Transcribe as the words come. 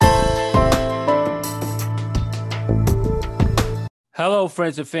Hello,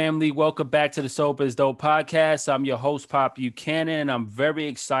 friends and family. Welcome back to the Sober is Dope podcast. I'm your host, Pop Buchanan, and I'm very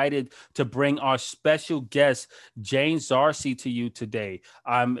excited to bring our special guest, Jane Zarcy, to you today.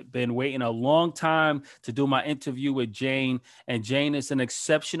 I've been waiting a long time to do my interview with Jane, and Jane is an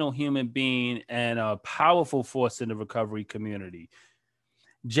exceptional human being and a powerful force in the recovery community.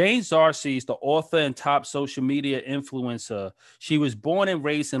 Jane Zarcy is the author and top social media influencer. She was born and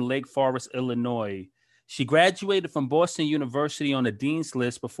raised in Lake Forest, Illinois. She graduated from Boston University on the Dean's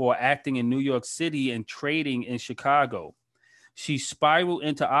List before acting in New York City and trading in Chicago. She spiraled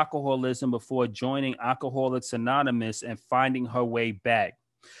into alcoholism before joining Alcoholics Anonymous and finding her way back.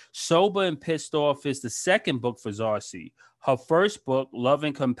 Sober and Pissed Off is the second book for Zarcy. Her first book, Love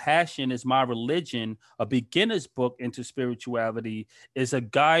and Compassion is My Religion, a beginner's book into spirituality, is a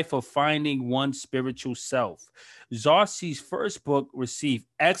guide for finding one's spiritual self. Zarcy's first book received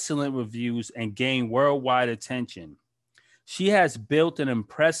excellent reviews and gained worldwide attention. She has built an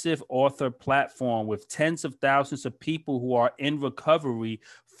impressive author platform with tens of thousands of people who are in recovery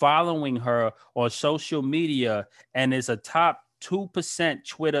following her on social media and is a top 2%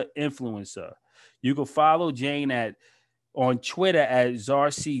 Twitter influencer. You can follow Jane on Twitter at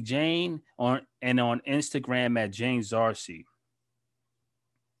Zarcy Jane and on Instagram at Jane Zarcy.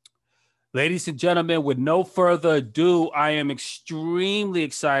 Ladies and gentlemen, with no further ado, I am extremely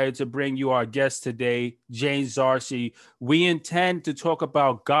excited to bring you our guest today, Jane Zarcy. We intend to talk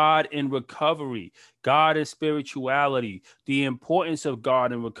about God in recovery, God and spirituality, the importance of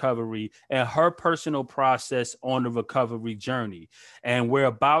God in recovery, and her personal process on the recovery journey. And we're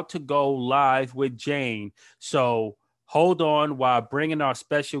about to go live with Jane. So hold on while bringing our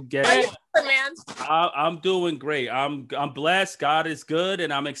special guest. I'm doing great. I'm blessed. God is good,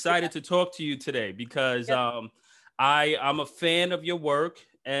 and I'm excited to talk to you today because I'm a fan of your work,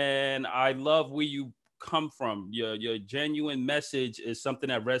 and I love where you come from. Your genuine message is something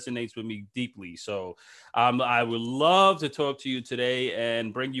that resonates with me deeply. So I would love to talk to you today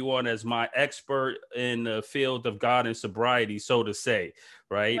and bring you on as my expert in the field of God and sobriety, so to say.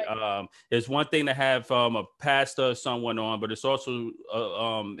 Right. It's one thing to have a pastor or someone on, but it's also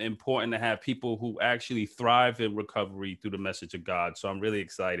important to have people who actually thrive in recovery through the message of God. So I'm really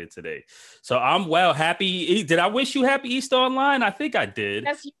excited today. So I'm happy. Did I wish you happy Easter online? I think I did.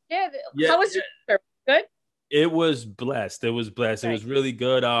 Yes, you did. Yeah, how was your Easter? Good? It was blessed. It was blessed. Right. It was really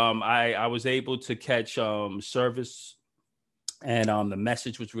good. I was able to catch service, and the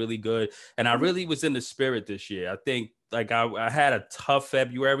message was really good. And I really was in the spirit this year. I think I had a tough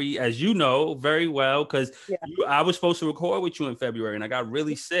February, as you know very well, because I was supposed to record with you in February, and I got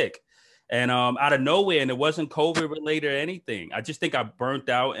really sick. And out of nowhere, and it wasn't COVID related or anything. I just think I burnt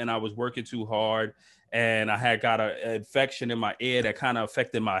out and I was working too hard. And I had got an infection in my ear that kind of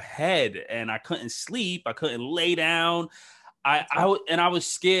affected my head, and I couldn't sleep. I couldn't lay down. I was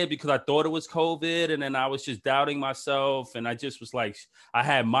scared because I thought it was COVID, and then I was just doubting myself, and I just was like, I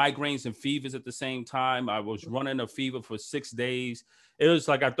had migraines and fevers at the same time. I was running a fever for 6 days. It was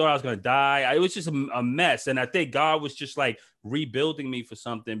like I thought I was gonna die. It was just a mess, and I think God was just like rebuilding me for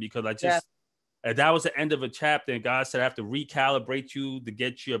something because that was the end of a chapter, and God said I have to recalibrate you to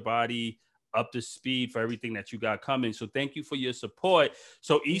get your body up to speed for everything that you got coming. So thank you for your support.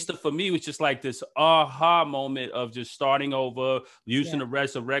 So Easter for me was just like this aha moment of just starting over, using the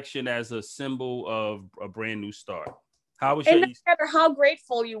resurrection as a symbol of a brand new start. How was your Easter? No matter how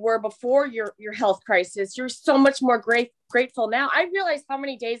grateful you were before your health crisis, you're so much more grateful now. I realize how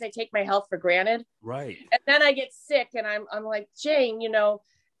many days I take my health for granted. Right. And then I get sick and I'm like, Jane,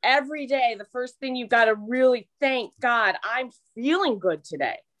 every day, the first thing you've got to really thank God, I'm feeling good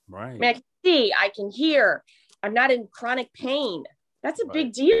today. Right. I mean, I can see, I can hear, I'm not in chronic pain. That's a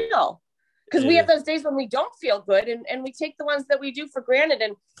big deal. Because we have those days when we don't feel good and we take the ones that we do for granted.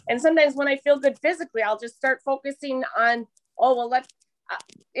 And sometimes when I feel good physically, I'll just start focusing on,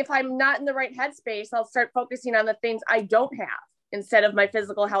 if I'm not in the right headspace, I'll start focusing on the things I don't have instead of my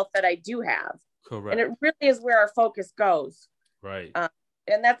physical health that I do have. Correct. And it really is where our focus goes. Right.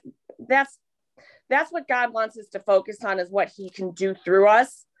 And that's what God wants us to focus on, is what he can do through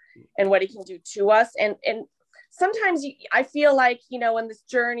us and what he can do to us. And sometimes I feel like, in this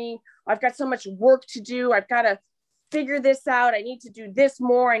journey, I've got so much work to do. I've got to figure this out. I need to do this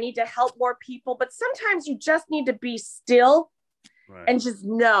more. I need to help more people. But sometimes you just need to be still and just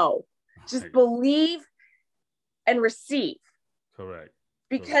know, just believe and receive. Correct.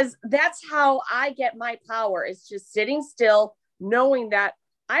 Because that's how I get my power, is just sitting still, knowing that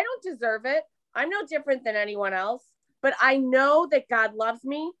I don't deserve it. I'm no different than anyone else, but I know that God loves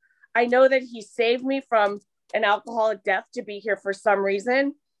me. I know that he saved me from an alcoholic death to be here for some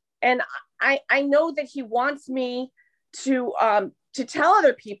reason. And I know that he wants me to to tell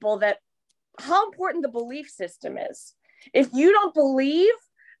other people that how important the belief system is. If you don't believe,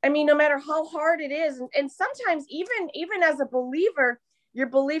 I mean, no matter how hard it is, and sometimes even as a believer, your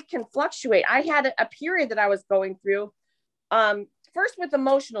belief can fluctuate. I had a period that I was going through, first with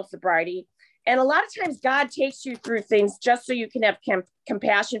emotional sobriety. And a lot of times God takes you through things just so you can have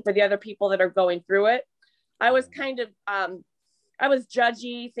compassion for the other people that are going through it. I was kind of, I was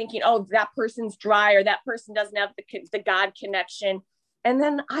judgy, thinking, oh, that person's dry, or that person doesn't have the God connection. And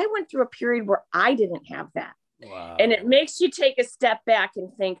then I went through a period where I didn't have that. Wow. And it makes you take a step back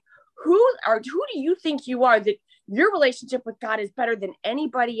and think, who do you think you are, that your relationship with God is better than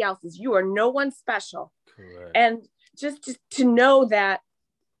anybody else's? You are no one special. Correct. And just to know that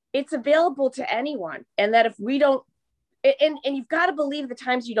it's available to anyone, and that if we don't, and you've got to believe the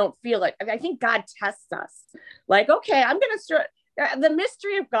times you don't feel it. I think God tests us. Like, okay, I'm going to start the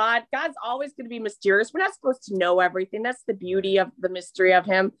mystery of God. God's always going to be mysterious. We're not supposed to know everything. That's the beauty of the mystery of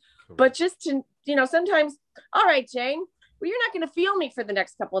him. Correct. But just to, sometimes, all right, Jane, well, you're not going to feel me for the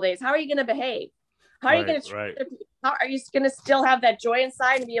next couple of days. How are you going to behave? How are you going to, how are you going to still have that joy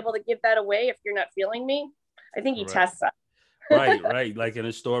inside and be able to give that away if you're not feeling me? I think he tests us. Right. Like in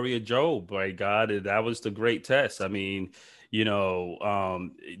the story of Job, right? God, that was the great test. I mean,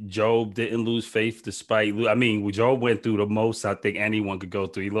 Job didn't lose faith despite, Job went through the most I think anyone could go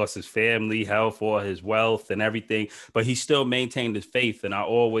through. He lost his family, health, or his wealth and everything, but he still maintained his faith. And I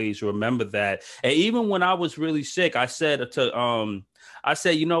always remember that. And even when I was really sick, I said,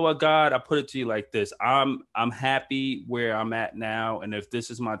 you know what, God, I put it to you like this. I'm happy where I'm at now. And if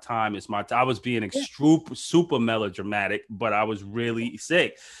this is my time, it's my time. I was being super melodramatic, but I was really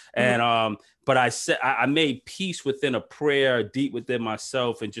sick. And, but I said, I made peace within a prayer deep within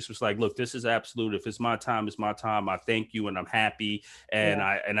myself, and just was like, look, this is absolute. If it's my time, it's my time. I thank you, and I'm happy, and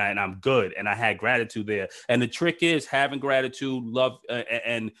I'm good. And I had gratitude there. And the trick is having gratitude, love,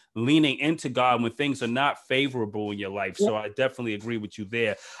 and leaning into God when things are not favorable in your life. So I definitely agree with you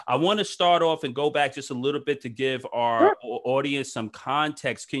there. I want to start off and go back just a little bit to give our audience some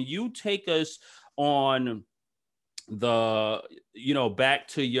context. Can you take us on back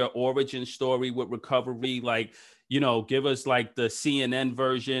to your origin story with recovery? Like, give us like the CNN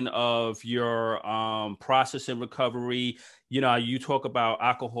version of your process in recovery. You talk about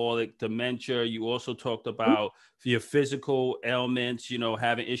alcoholic dementia. You also talked about your physical ailments,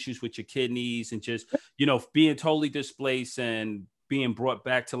 having issues with your kidneys, and just, being totally displaced and being brought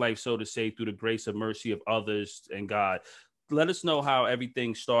back to life, so to say, through the grace and mercy of others and God. Let us know how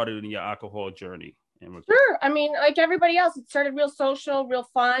everything started in your alcohol journey. Sure. I mean, like everybody else, it started real social, real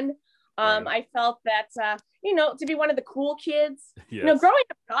fun. I felt that, to be one of the cool kids, growing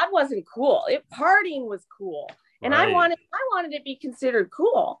up, God wasn't cool. Partying was cool. And I wanted to be considered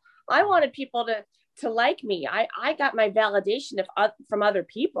cool. I wanted people to like me. I got my validation from other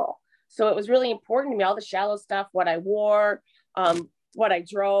people. So it was really important to me, all the shallow stuff, what I wore, what I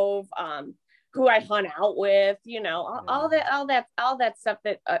drove, who I hung out with, all that stuff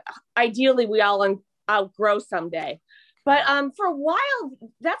that ideally we all outgrow someday. But for a while,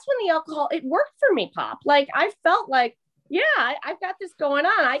 that's when the alcohol, it worked for me, Pop. Like I felt like, I've got this going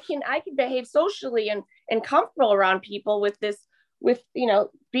on. I can behave socially and comfortable around people with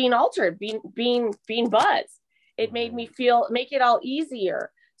being altered, being buzzed. It made me make it all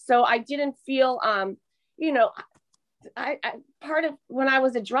easier. So I didn't feel, I part of when I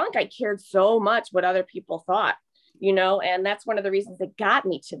was a drunk, I cared so much what other people thought, and that's one of the reasons that got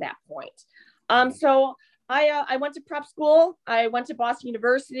me to that point. So I went to prep school. I went to Boston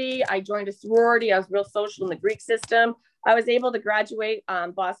University. I joined a sorority. I was real social in the Greek system. I was able to graduate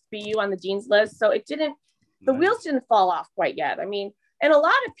Boston BU on the dean's list. So the wheels didn't fall off quite yet. I mean, and a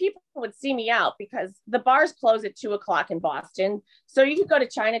lot of people would see me out because the bars close at 2:00 in Boston. So you could go to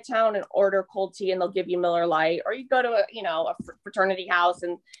Chinatown and order cold tea and they'll give you Miller Lite, or you go to a fraternity house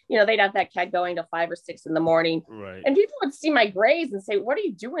and, they'd have that keg going till 5 or 6 in the morning. Right. And people would see my grades and say, what are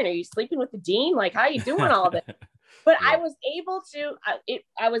you doing? Are you sleeping with the dean? Like, how are you doing all of it? But I was able to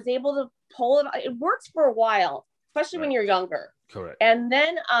pull it. It works for a while, especially when you're younger. Correct.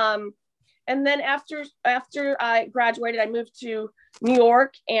 And then after I graduated, I moved to New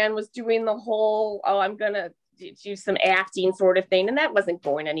York and was doing the whole, I'm going to do some acting sort of thing. And that wasn't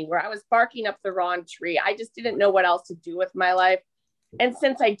going anywhere. I was barking up the wrong tree. I just didn't know what else to do with my life. And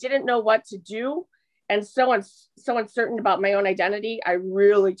since I didn't know what to do and so uncertain about my own identity, I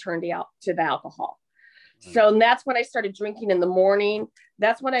really turned to the alcohol. So that's when I started drinking in the morning.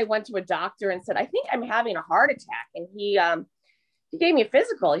 That's when I went to a doctor and said, I think I'm having a heart attack. And he gave me a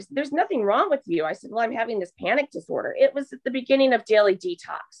physical. He said, there's nothing wrong with you. I said, well, I'm having this panic disorder. It was at the beginning of daily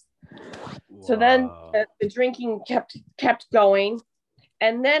detox. So then the drinking kept going.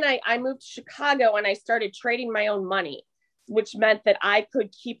 And then I moved to Chicago and I started trading my own money, which meant that I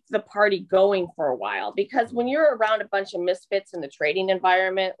could keep the party going for a while. Because when you're around a bunch of misfits in the trading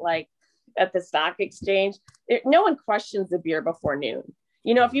environment, like at the stock exchange, no one questions the beer before noon.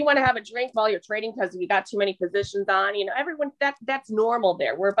 You know, if you want to have a drink while you're trading because you got too many positions on, you know, everyone that's normal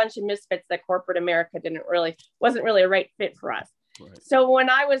there. We're a bunch of misfits that corporate America wasn't really a right fit for us. Right. So when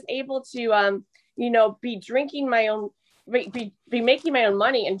I was able to, be drinking my own, be making my own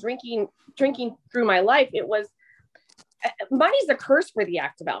money and drinking through my life, money's a curse for the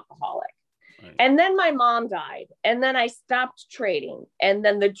active alcoholic. Right. And then my mom died, and then I stopped trading, and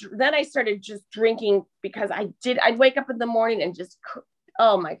then I started just drinking because I'd wake up in the morning and just,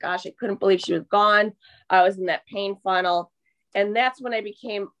 oh my gosh, I couldn't believe she was gone. I was in that pain funnel, and that's when I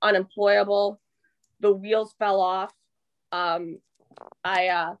became unemployable. The wheels fell off. I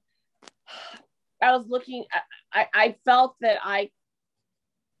was looking. I felt that I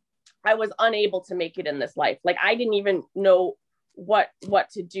was unable to make it in this life. Like I didn't even know what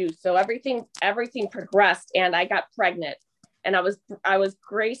to do. So everything progressed, and I got pregnant, and I was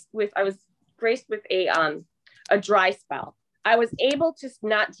graced with a dry spell. I was able to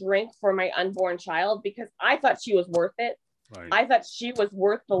not drink for my unborn child because I thought she was worth it. Right. I thought she was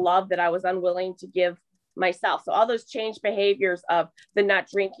worth the love that I was unwilling to give myself. So all those changed behaviors of the not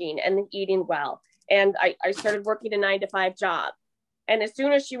drinking and the eating well. And I started working a 9-to-5 job. And as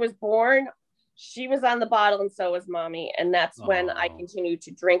soon as she was born, she was on the bottle, and so was mommy. And that's when I continued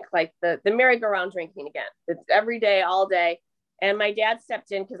to drink, like the merry-go-round drinking again. It's every day, all day. And my dad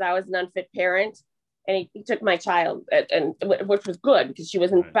stepped in because I was an unfit parent, and he took my child, and which was good because she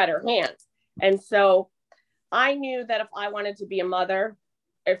was in better hands. And so I knew that if I wanted to be a mother,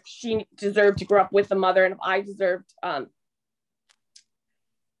 if she deserved to grow up with a mother, and if I deserved, I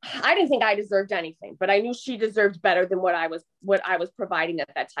didn't think I deserved anything, but I knew she deserved better than what I was providing at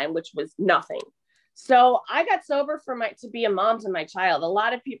that time, which was nothing. So I got sober to be a mom to my child. A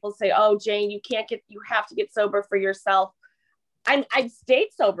lot of people say, "Oh, Jane, you have to get sober for yourself." I stayed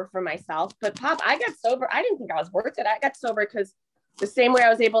sober for myself, but Pop, I got sober. I didn't think I was worth it. I got sober because the same way I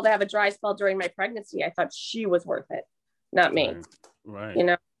was able to have a dry spell during my pregnancy, I thought she was worth it, not me. Right. You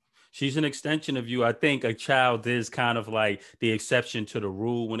know? She's an extension of you. I think a child is kind of like the exception to the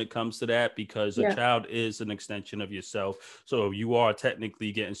rule when it comes to that, because a child is an extension of yourself. So you are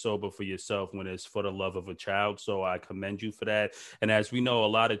technically getting sober for yourself when it's for the love of a child. So I commend you for that. And as we know, a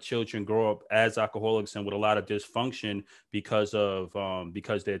lot of children grow up as alcoholics and with a lot of dysfunction because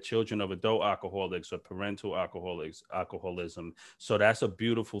they're children of adult alcoholics or parental alcoholism. So that's a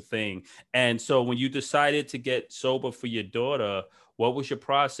beautiful thing. And so when you decided to get sober for your daughter, what was your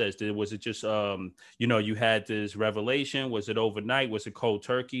process? Was it just, you had this revelation? Was it overnight? Was it cold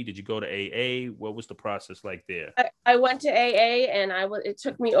turkey? Did you go to AA? What was the process like there? I went to AA, and it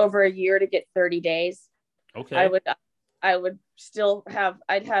took me over a year to get 30 days. Okay. I'd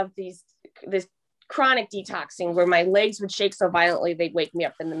have this chronic detoxing where my legs would shake so violently, they'd wake me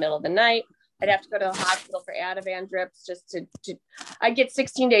up in the middle of the night. I'd have to go to the hospital for Ativan drips I get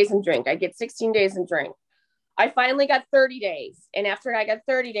 16 days and drink. I finally got 30 days. And after I got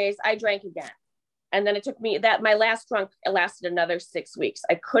 30 days, I drank again. And then it took me my last drunk, it lasted another 6 weeks.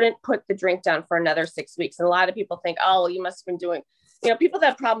 I couldn't put the drink down for another 6 weeks. And a lot of people think, oh, well, you must have been doing, people that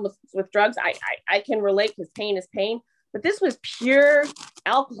have problems with drugs. I can relate because pain is pain. But this was pure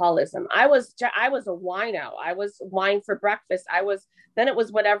alcoholism. I was a wino. I was wine for breakfast. Then it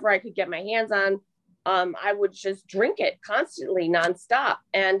was whatever I could get my hands on. I would just drink it constantly, nonstop.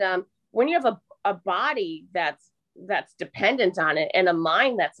 And when you have a body that's dependent on it and a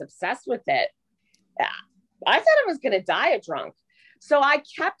mind that's obsessed with it, I thought I was going to die a drunk. So I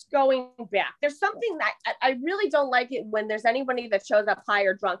kept going back. There's something that I really don't like it when there's anybody that shows up high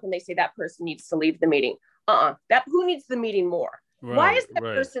or drunk and they say that person needs to leave the meeting. Who needs the meeting more? Right, why is that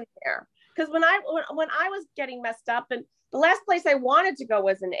person there? Because when I was getting messed up, and the last place I wanted to go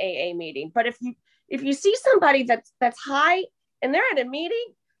was an AA meeting. But if you see somebody that's high and they're at a meeting,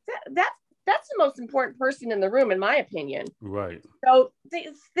 that's the most important person in the room, in my opinion. Right. So they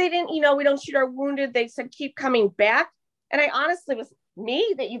didn't, we don't shoot our wounded. They said, keep coming back. And I honestly was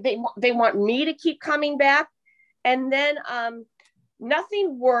me that they want me to keep coming back. And then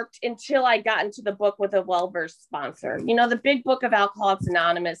nothing worked until I got into the book with a well-versed sponsor. The big book of Alcoholics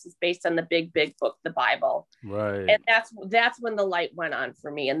Anonymous is based on the big book, the Bible. Right. And that's when the light went on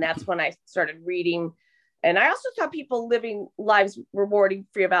for me. And that's when I started reading. And I also saw people living lives rewarding,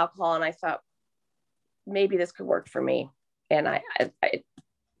 free of alcohol. And I thought, maybe this could work for me. And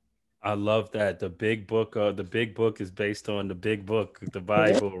I love that. The big book is based on the big book, the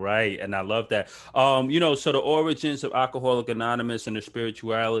Bible, right? And I love that. So the origins of Alcoholic Anonymous and the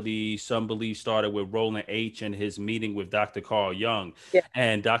spirituality, some believe started with Roland H. and his meeting with Dr. Carl Jung. Yeah.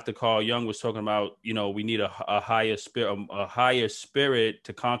 And Dr. Carl Jung was talking about, we need a higher spirit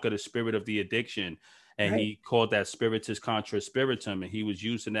to conquer the spirit of the addiction. And Right. he called that spiritus contra spiritum. And he was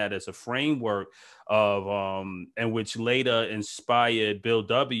using that as a framework of and which later inspired Bill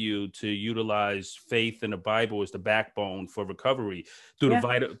W. to utilize faith in the Bible as the backbone for recovery through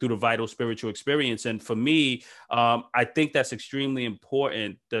the vital spiritual experience. And for me, I think that's extremely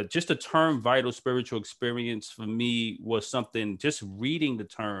important. Just the term vital spiritual experience for me was something, just reading the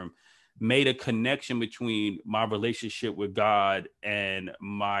term made a connection between my relationship with God and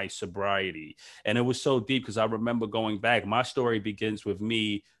my sobriety. And it was so deep because I remember going back. My story begins with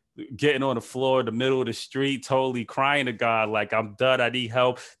me getting on the floor in the middle of the street, totally crying to God, like, I'm done. I need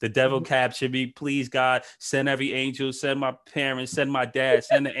help. The devil captured me. Please, God, send every angel, send my parents, send my dad,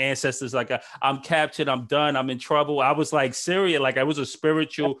 send the ancestors. Like, I'm captured. I'm done. I'm in trouble. I was like serious. Like, it was a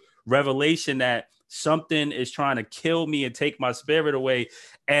spiritual revelation that something is trying to kill me and take my spirit away.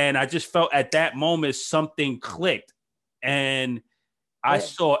 And I just felt at that moment something clicked. And I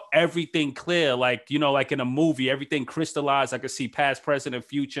saw everything clear, like in a movie, everything crystallized. I could see past, present, and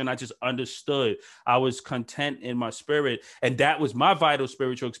future. And I just understood. I was content in my spirit. And that was my vital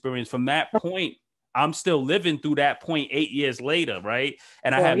spiritual experience. From that point, I'm still living through that point 8 years later, right?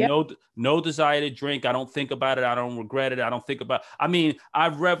 And I have no desire to drink. I don't think about it. I don't regret it. I don't think about, I mean, I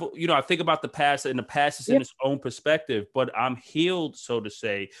think about the past, and the past is in its own perspective, but I'm healed, so to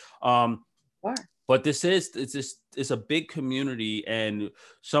say. But it's a big community, and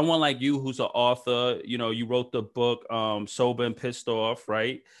someone like you who's an author, you wrote the book Sober and Pissed Off,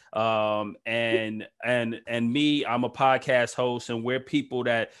 right? And me, I'm a podcast host, and we're people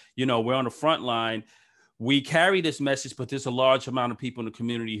that, we're on the front line. We carry this message, but there's a large amount of people in the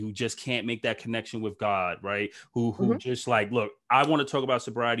community who just can't make that connection with God, right? Who just like, look, I want to talk about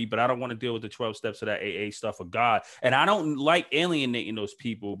sobriety, but I don't want to deal with the 12 steps of that AA stuff of God. And I don't like alienating those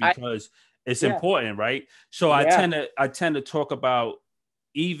people because it's important, right? So I tend to talk about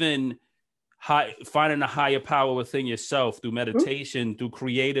even finding a higher power within yourself through meditation, through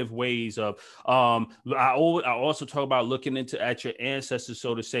creative ways of. I also talk about looking at your ancestors,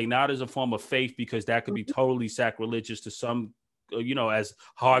 so to say, not as a form of faith, because that could be totally sacrilegious to some. As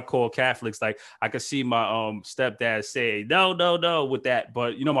hardcore Catholics, like I could see my stepdad say no with that,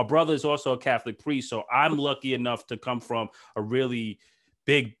 but my brother is also a Catholic priest, so I'm lucky enough to come from a really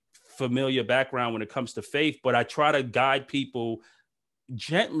big familiar background when it comes to faith. But I try to guide people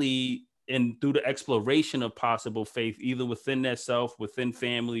gently and through the exploration of possible faith, either within their self, within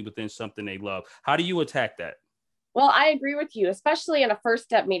family, within something they love. How do you attack that? Well, I agree with you, especially in a first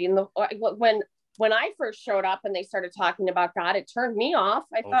step meeting. When I first showed up and they started talking about God, it turned me off.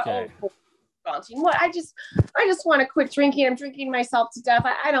 I thought, daunting. What? I just want to quit drinking. I'm drinking myself to death.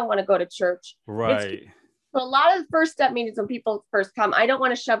 I don't want to go to church. Right. So a lot of the first step meetings, when people first come, I don't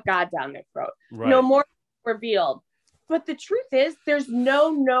want to shove God down their throat. Right. No more revealed. But the truth is, there's no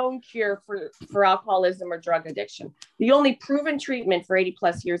known cure for alcoholism or drug addiction. The only proven treatment for 80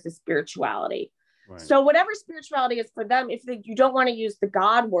 plus years is spirituality. Right. So whatever spirituality is for them, if you don't want to use the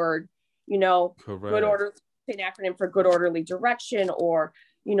God word, good order, an acronym for good orderly direction, or,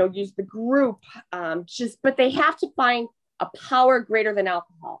 use the group, but they have to find a power greater than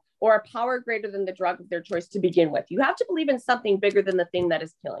alcohol, or a power greater than the drug of their choice to begin with. You have to believe in something bigger than the thing that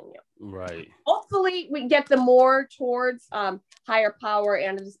is killing you. Right. Hopefully we get them more towards higher power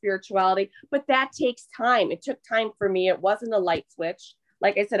and the spirituality, but that takes time. It took time for me. It wasn't a light switch.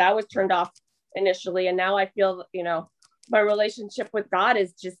 Like I said, I was turned off initially, and now I feel, my relationship with God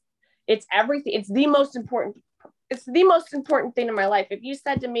is just, it's everything. It's the most important thing in my life. If you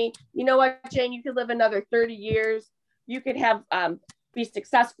said to me, you know what, Jane, you could live another 30 years, you could have, be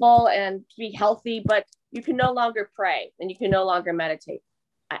successful and be healthy, but you can no longer pray and you can no longer meditate.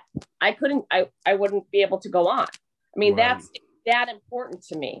 I wouldn't be able to go on. I mean, That's that important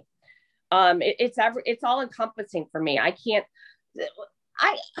to me. It's all encompassing for me. The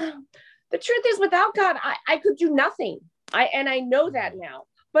truth is, without God, I could do nothing. I know that now,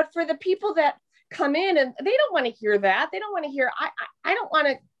 but for the people that come in and they don't want to hear that, they don't want to hear, I don't want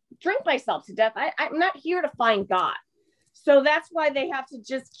to drink myself to death. I'm not here to find God. So that's why they have to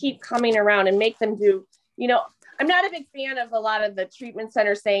just keep coming around and make them do, I'm not a big fan of a lot of the treatment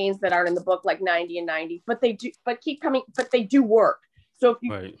center sayings that aren't in the book, like 90 and 90, but they do work. So if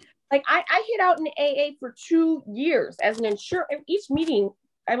you, like I hid out in AA for 2 years as an each meeting,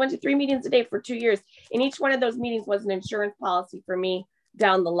 I went to 3 meetings a day for 2 years. And each one of those meetings was an insurance policy for me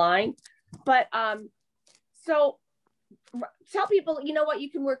down the line. But so tell people, you know what, you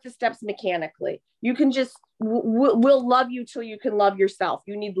can work the steps mechanically. You can just, we'll love you till you can love yourself.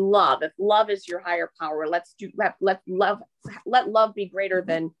 You need love. If love is your higher power, let love be greater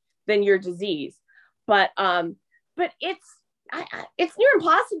than your disease. But it's near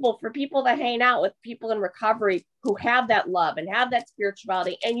impossible for people to hang out with people in recovery who have that love and have that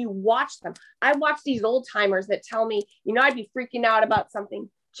spirituality. And you watch them. I watch these old timers that tell me, you know, I'd be freaking out about something.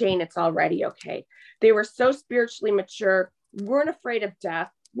 Jane, it's already okay. They were so spiritually mature, weren't afraid of death,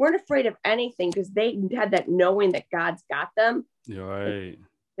 weren't afraid of anything because they had that knowing that God's got them. Right.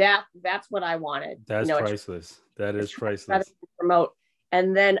 That's what I wanted. That's priceless. That is priceless. Promote.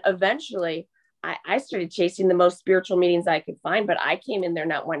 And then eventually I started chasing the most spiritual meetings I could find, but I came in there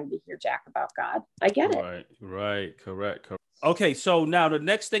not wanting to hear jack about God. I get it. Right. Correct. Okay, so now the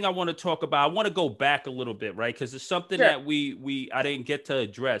next thing I want to talk about, I want to go back a little bit, right? Because it's something that I didn't get to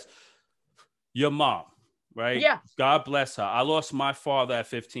address. Your mom, right? Yeah. God bless her. I lost my father at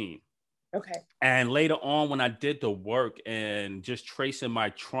 15. Okay. And later on, when I did the work and just tracing my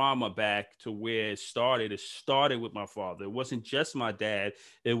trauma back to where it started with my father. It wasn't just my dad.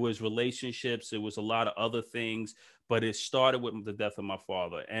 It was relationships. It was a lot of other things, but it started with the death of my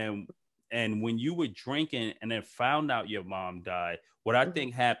father. And when you were drinking and then found out your mom died, what I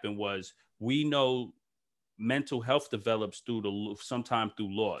think happened was, we know mental health develops sometimes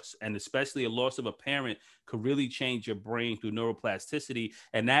through loss, and especially a loss of a parent could really change your brain through neuroplasticity.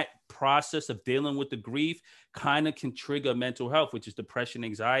 And that process of dealing with the grief kind of can trigger mental health, which is depression,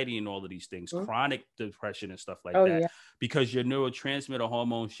 anxiety, and all of these things, chronic depression and stuff like that, because your neurotransmitter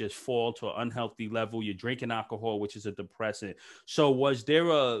hormones just fall to an unhealthy level. You're drinking alcohol, which is a depressant. So was there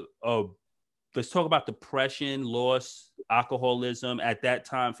let's talk about depression, loss, alcoholism at that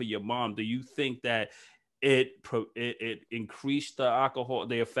time for your mom? Do you think that it increased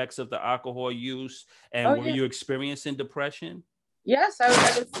the effects of the alcohol use, and were you experiencing depression? Yes, I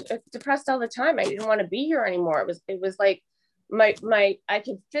was depressed all the time. I didn't want to be here anymore. It was like I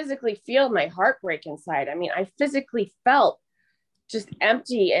could physically feel my heart break inside. I mean, I physically felt just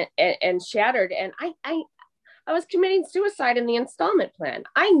empty and shattered. And I was committing suicide in the installment plan.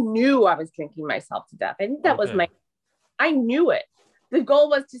 I knew I was drinking myself to death. I think that was I knew it. The goal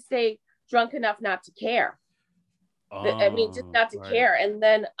was to stay drunk enough not to care. I mean, just not to care. And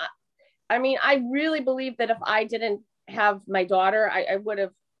then, I mean, I really believe that if I didn't have my daughter, I would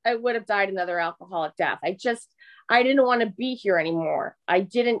have died another alcoholic death. I didn't want to be here anymore. I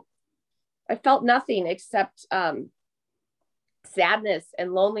felt nothing except sadness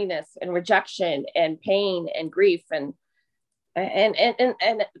and loneliness and rejection and pain and grief. And there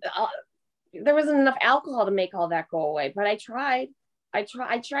wasn't enough alcohol to make all that go away, but I tried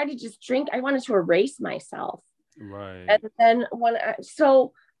to just drink. I wanted to erase myself. Right. And then when I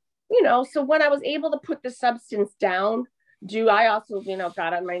was able to put the substance down, I also,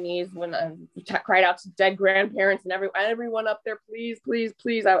 got on my knees when I cried out to dead grandparents and everyone up there, please, please,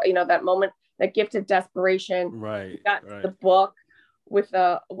 please. That moment, that gift of desperation. Right. Got the book with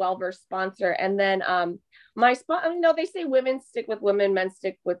a well-versed sponsor. And then my sponsor, they say women stick with women, men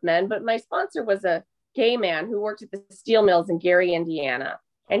stick with men, but my sponsor was a gay man who worked at the steel mills in Gary, Indiana.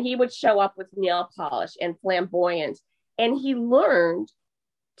 And he would show up with nail polish and flamboyant. And he learned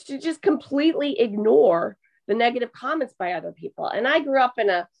to just completely ignore the negative comments by other people. And I grew up in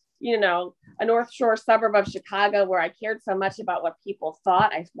a North Shore suburb of Chicago where I cared so much about what people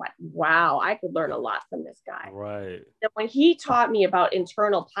thought. I thought, wow, I could learn a lot from this guy. Right. And when he taught me about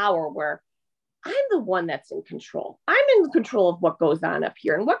internal power, where I'm the one that's in control. I'm in control of what goes on up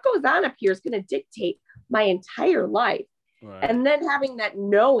here. And what goes on up here is going to dictate my entire life. Right. And then having that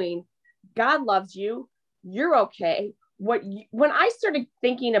knowing God loves you, you're okay. When I started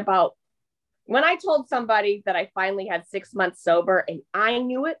thinking about, when I told somebody that I finally had 6 months sober and I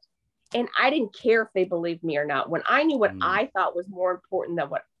knew it, and I didn't care if they believed me or not, when I knew what I thought was more important than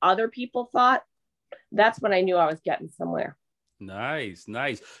what other people thought, that's when I knew I was getting somewhere. Nice.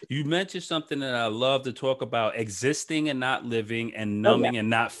 You mentioned something that I love to talk about: existing and not living, and numbing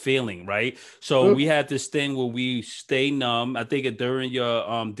and not feeling, right? So we had this thing where we stay numb. I think during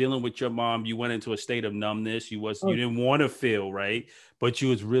your dealing with your mom, you went into a state of numbness. You didn't want to feel, right? But you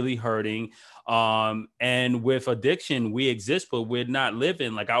was really hurting. And with addiction, we exist, but we're not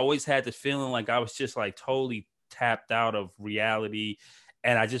living. Like, I always had the feeling like I was just like totally tapped out of reality.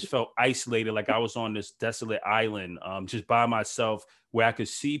 And I just felt isolated, like I was on this desolate island, just by myself, where I could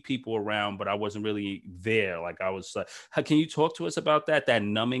see people around, but I wasn't really there. Like, I was can you talk to us about that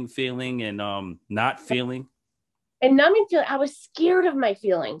numbing feeling and not feeling? And numbing feeling, I was scared of my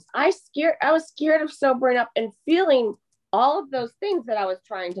feelings. I was scared of sobering up and feeling all of those things that I was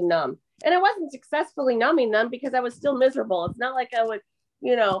trying to numb. And I wasn't successfully numbing them because I was still miserable. It's not like I would,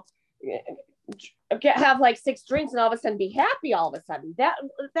 you know, have like 6 drinks and all of a sudden be happy all of a sudden. That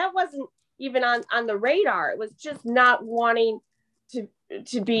wasn't even on the radar. It was just not wanting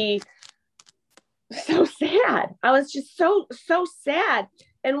to be so sad. I was just so sad.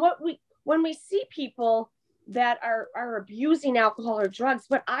 And when we see people that are abusing alcohol or drugs,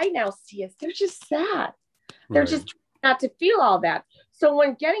 what I now see is they're just sad. They're just not to feel all that. So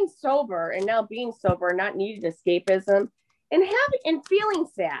when getting sober and now being sober, not needing escapism and feeling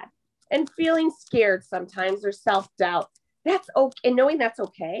sad and feeling scared sometimes or self-doubt, that's okay. And knowing that's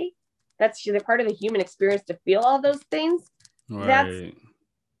okay. That's the part of the human experience to feel all those things. Right.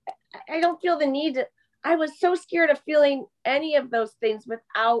 I don't feel the need to, I was so scared of feeling any of those things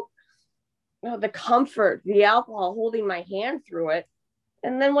without the comfort, the alcohol holding my hand through it.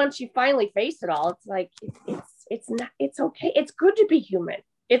 And then once you finally face it all, it's like, it's okay. It's good to be human.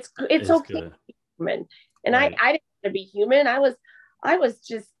 It's okay to be human. And I didn't want to be human. I was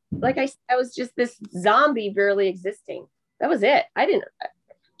just, like I was just this zombie barely existing. That was it.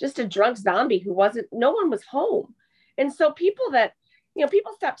 Just a drunk zombie who no one was home. And so people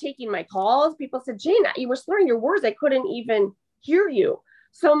stopped taking my calls. People said, Jane, you were slurring your words. I couldn't even hear you.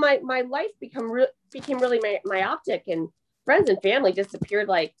 So my life became really myopic, and friends and family disappeared.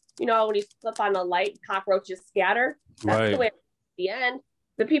 Like, when you flip on a light, cockroaches scatter. That's the way at the end.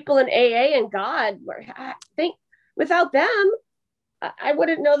 The people in AA and God I think without them, I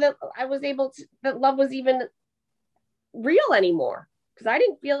wouldn't know that that love was even real anymore, because I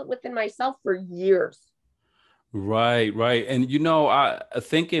didn't feel it within myself for years. Right. And I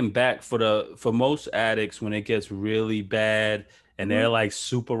thinking back for most addicts, when it gets really bad and they're like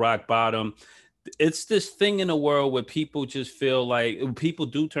super rock bottom, it's this thing in the world where people just feel like people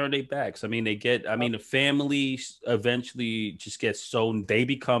do turn their backs. I mean, the family eventually just gets they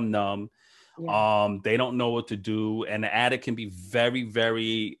become numb. Yeah. They don't know what to do. And the addict can be very,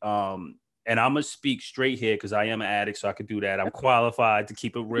 very, and I'm going to speak straight here because I am an addict, so I could do that. I'm qualified to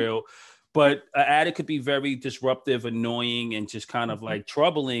keep it real. But an addict could be very disruptive, annoying, and just kind of like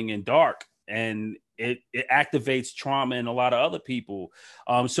troubling and dark. And it activates trauma in a lot of other people.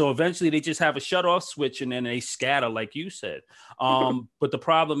 So eventually they just have a shut off switch and then they scatter, like you said. But the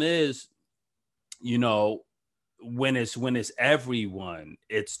problem is, when it's everyone,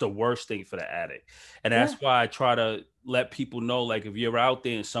 it's the worst thing for the addict. And that's why I try to let people know, like, if you're out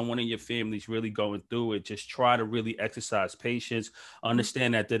there and someone in your family is really going through it, just try to really exercise patience,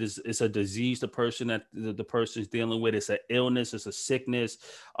 understand that it's a disease the person is dealing with. It's an illness, it's a sickness.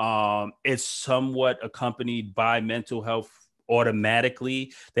 It's somewhat accompanied by mental health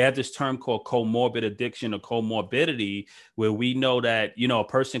automatically. They have this term called comorbid addiction or comorbidity, where we know that, a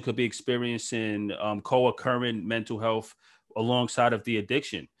person could be experiencing co-occurring mental health alongside of the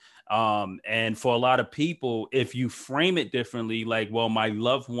addiction. And for a lot of people, if you frame it differently, like, well, my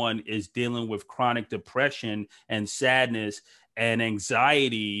loved one is dealing with chronic depression and sadness and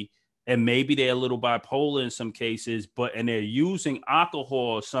anxiety, and maybe they're a little bipolar in some cases, and they're using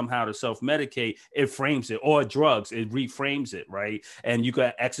alcohol somehow to self-medicate, it frames it, or drugs, it reframes it, right? And you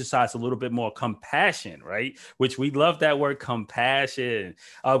can exercise a little bit more compassion, right? Which we love that word, compassion.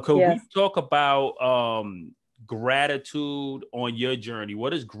 Could we talk about gratitude on your journey?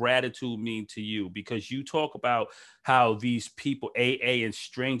 What does gratitude mean to you? Because you talk about how these people, AA and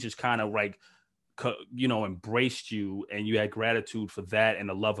strangers, kind of like, embraced you, and you had gratitude for that and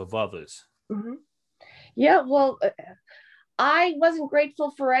the love of others. Mm-hmm. Yeah, well, I wasn't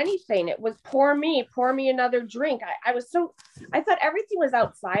grateful for anything. It was pour me another drink. I thought everything was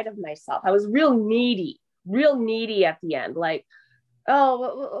outside of myself. I was real needy at the end. Like,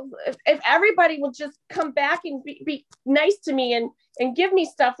 oh, if everybody would just come back and be nice to me and give me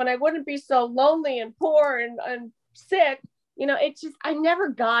stuff, and I wouldn't be so lonely and poor and sick. I never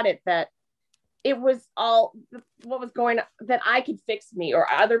got it that it was all what was going on, that I could fix me, or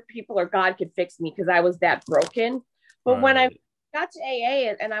other people or God could fix me, because I was that broken. But when I got to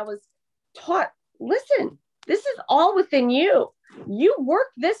AA and I was taught, listen, this is all within you. You work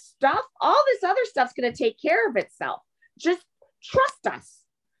this stuff. All this other stuff's going to take care of itself. Just trust us.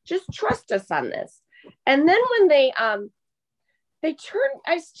 Just trust us on this. And then when they turned,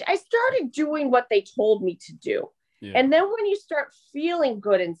 I started doing what they told me to do. Yeah. And then when you start feeling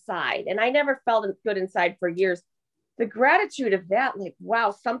good inside, and I never felt good inside for years, the gratitude of that, like, wow,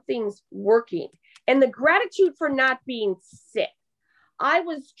 something's working. And the gratitude for not being sick. I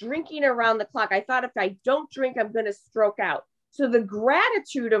was drinking around the clock. I thought if I don't drink, I'm going to stroke out. So the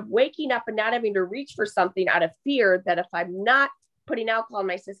gratitude of waking up and not having to reach for something out of fear that if I'm not putting alcohol in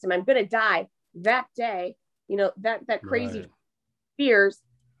my system, I'm going to die that day. that crazy fears.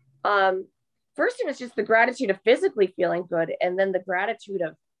 First it was just the gratitude of physically feeling good, and then the gratitude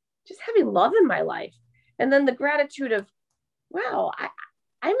of just having love in my life, and then the gratitude of, wow,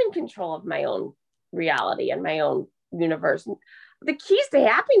 I'm in control of my own reality and my own universe. The keys to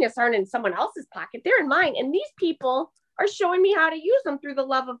happiness aren't in someone else's pocket, they're in mine, and these people are showing me how to use them through the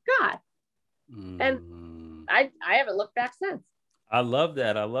love of God. And I haven't looked back since. I love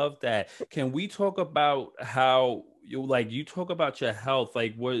that. I love that. Can we talk about how you talk about your health?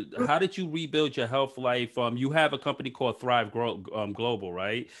 Like, how did you rebuild your health life? You have a company called Thrive Global,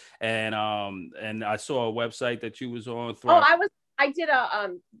 right? And I saw a website that you was on. Thrive. I did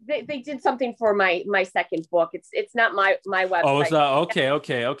they did something for my second book. It's not my website. Oh, it's not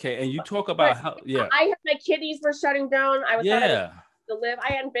okay. And you talk about how I had my kidneys were shutting down. I was to live.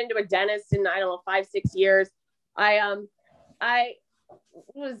 I hadn't been to a dentist in, I don't know, 5-6 years. I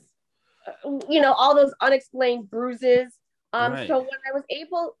was, all those unexplained bruises. Right. So when I was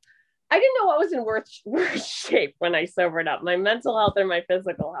able, I didn't know I was in worse shape when I sobered up, my mental health and my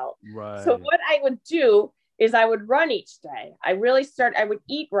physical health. Right. So what I would do is I would run each day. I would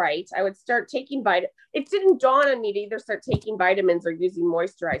eat right. I would start taking vitamins. It didn't dawn on me to either start taking vitamins or using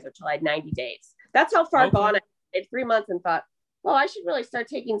moisturizer till I had 90 days. That's how far gone I had 3 months, and thought, well, I should really start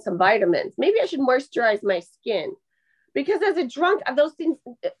taking some vitamins. Maybe I should moisturize my skin. Because as a drunk, those things,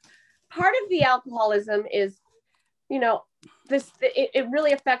 part of the alcoholism is, it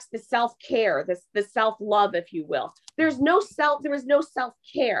really affects the self-care, the self-love, if you will. There was no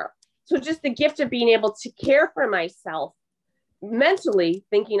self-care. So just the gift of being able to care for myself mentally,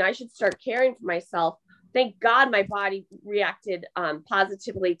 thinking I should start caring for myself. Thank God my body reacted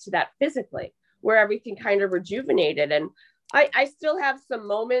positively to that physically, where everything kind of rejuvenated. And I still have some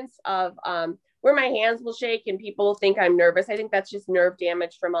moments of where my hands will shake and people think I'm nervous. I think that's just nerve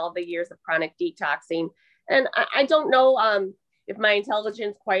damage from all the years of chronic detoxing. And I don't know if my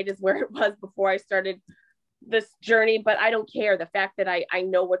intelligence quite is where it was before I started this journey, but I don't care. The fact that I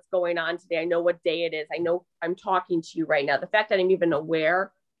know what's going on today, I know what day it is, I know I'm talking to you right now. The fact that I'm even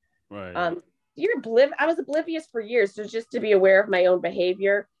aware, right? I was oblivious for years. So just to be aware of my own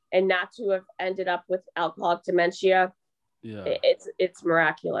behavior and not to have ended up with alcoholic dementia, it's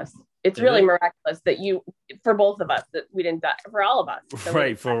miraculous. It's really miraculous that for both of us, that we didn't die, for all of us.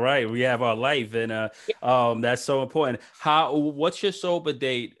 Right. We have our life, and that's so important. What's your sober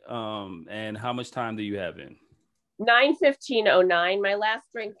date? And how much time do you have in? 9/15/09. My last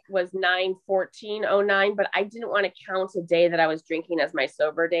drink was 9/14/09, but I didn't want to count a day that I was drinking as my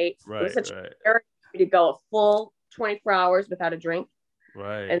sober date. Right. It was such a to go a full 24 hours without a drink.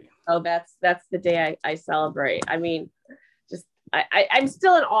 Right. And so that's the day I celebrate. I mean, I'm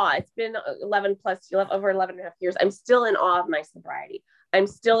still in awe. It's been over 11 and a half years. I'm still in awe of my sobriety. I'm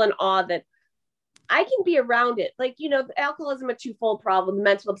still in awe that I can be around it. Like, the alcoholism, a twofold problem, the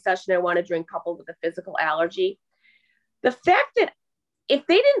mental obsession, I want to drink, coupled with a physical allergy. The fact that if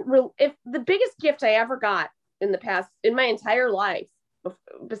the biggest gift I ever got in my entire life,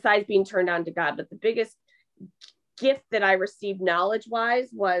 besides being turned on to God, but the biggest gift that I received knowledge-wise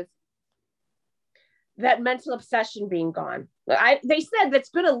was that mental obsession being gone. They said that's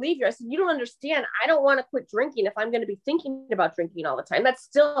going to leave you. I said, you don't understand. I don't want to quit drinking if I'm going to be thinking about drinking all the time. That's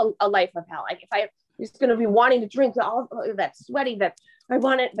still a life of hell. Like if I was going to be wanting to drink, all that sweaty, that I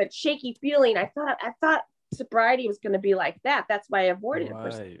wanted, that shaky feeling. I thought sobriety was going to be like that. That's why I avoided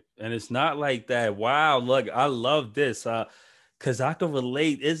it. And it's not like that. Wow. Look, I love this. Cause I can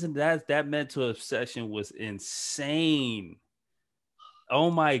relate. Isn't that mental obsession was insane. Oh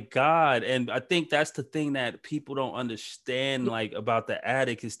my God. And I think that's the thing that people don't understand, like, about the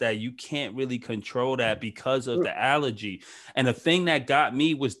addict, is that you can't really control that because of the allergy. And the thing that got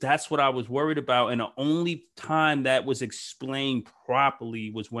me was that's what I was worried about. And the only time that was explained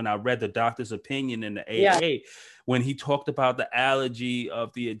properly was when I read the doctor's opinion in the AA, when he talked about the allergy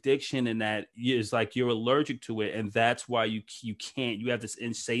of the addiction, and that is like you're allergic to it, and that's why you have this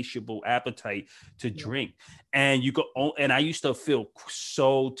insatiable appetite to drink. And and I used to feel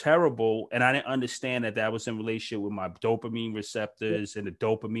so terrible, and I didn't understand that was in relationship with my dopamine receptors and the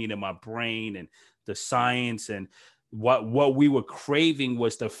dopamine in my brain and the science, and what we were craving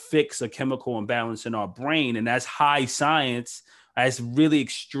was to fix a chemical imbalance in our brain. And that's high science. As really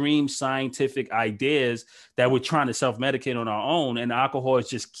extreme scientific ideas that we're trying to self-medicate on our own, and alcohol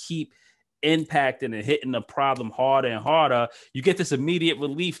just keep impacting and hitting the problem harder and harder. You get this immediate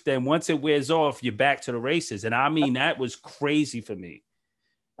relief, then once it wears off, you're back to the races. And I mean, that was crazy for me.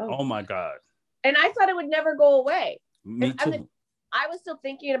 Oh my God. And I thought it would never go away. Me too. I was still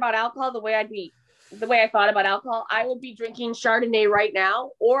thinking about alcohol the way I thought about alcohol. I would be drinking Chardonnay right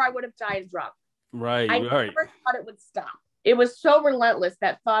now, or I would have died drunk. Right, I right. never thought it would stop. It was so relentless,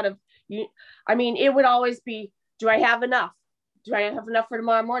 that thought of you. I mean, it would always be, do I have enough? Do I have enough for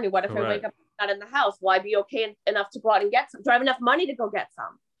tomorrow morning? What if I wake Correct. up not in the house? Will I be okay enough to go out and get some? Do I have enough money to go get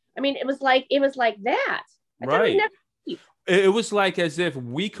some? I mean, it was like that. I thought it would Right. never be. It was like as if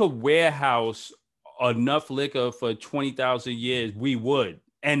we could warehouse enough liquor for 20,000 years, we would,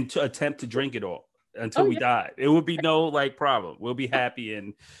 and to attempt to drink it all until Oh we yeah, died. It would be no like problem. We'll be happy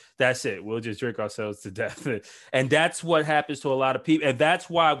and that's it. We'll just drink ourselves to death. And that's what happens to a lot of people. And that's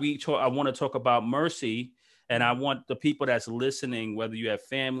why I want to talk about mercy. And I want the people that's listening, whether you have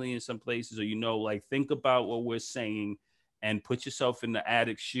family in some places or, like think about what we're saying and put yourself in the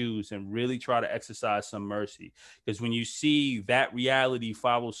addict's shoes and really try to exercise some mercy. Because when you see that reality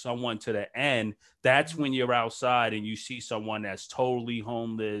follow someone to the end, that's when you're outside and you see someone that's totally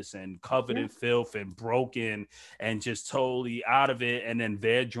homeless and covered in filth and broken and just totally out of it. And then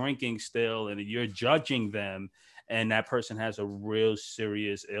they're drinking still and you're judging them. And that person has a real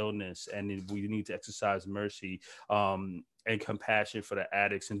serious illness. And we need to exercise mercy and compassion for the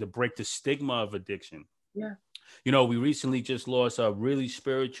addicts and to break the stigma of addiction. Yeah. We recently just lost a really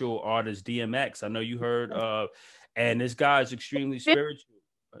spiritual artist, DMX. I know you heard, and this guy is extremely spiritual.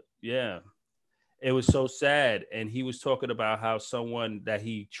 Yeah. It was so sad. And he was talking about how someone that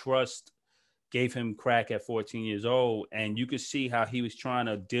he trusts gave him crack at 14 years old. And you could see how he was trying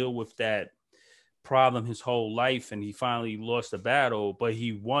to deal with that problem his whole life, and he finally lost the battle, but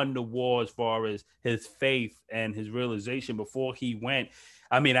he won the war as far as his faith and his realization before he went.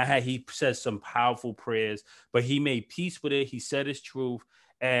 I mean, he said some powerful prayers, but he made peace with it. He said his truth,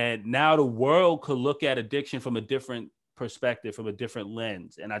 and now the world could look at addiction from a different perspective, from a different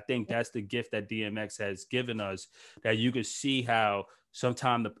lens. And I think that's the gift that DMX has given us, that you could see how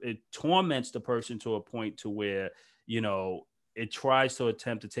sometimes it torments the person to a point to where, it tries to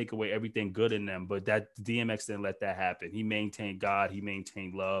attempt to take away everything good in them, but that DMX didn't let that happen. He maintained God, he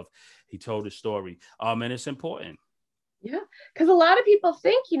maintained love, he told a story. And it's important. Yeah, because a lot of people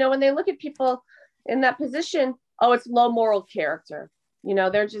think, when they look at people in that position, oh, it's low moral character.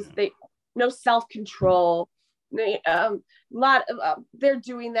 They're just no self control. They're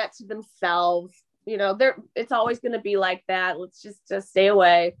doing that to themselves. It's always going to be like that. Let's just stay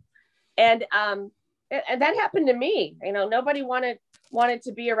away. And that happened to me. Nobody wanted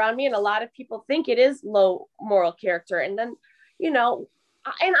to be around me, and a lot of people think it is low moral character. And then,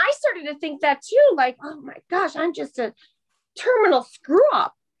 and I started to think that too, like, oh my gosh, I'm just a terminal screw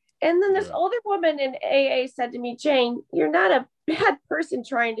up. And then this older woman in AA said to me, Jane, you're not a bad person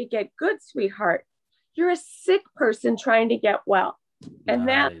trying to get good, sweetheart. You're a sick person trying to get well. And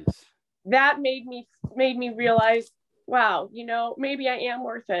nice. that made me realize, wow, maybe I am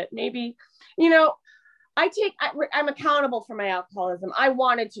worth it. Maybe, I'm accountable for my alcoholism. I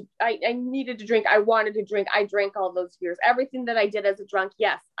needed to drink. I wanted to drink. I drank all those years. Everything that I did as a drunk,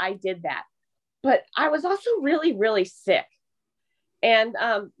 yes, I did that. But I was also really, really sick. And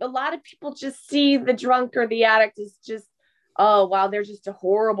a lot of people just see the drunk or the addict as just, oh, wow, they're just a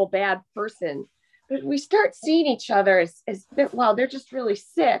horrible, bad person. But we start seeing each other as wow, they're just really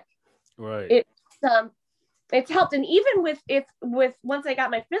sick. Right. It's helped. And even with once I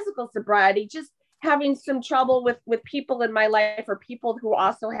got my physical sobriety, just having some trouble with people in my life or people who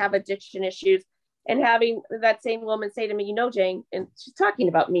also have addiction issues, and having that same woman say to me, Jane, and she's talking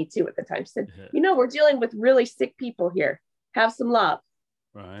about me too at the time, she said, we're dealing with really sick people here. Have some love.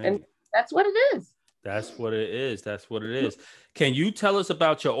 Right. And that's what it is. That's what it is. That's what it is. Can you tell us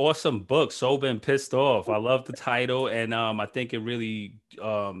about your awesome book, Sober and Pissed Off? I love the title. And I think it really,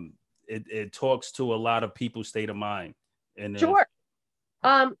 it talks to a lot of people's state of mind. And sure.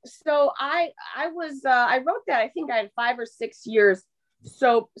 So I wrote that, I think I had 5 or 6 years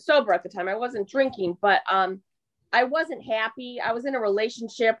sober at the time. I wasn't drinking, but I wasn't happy. I was in a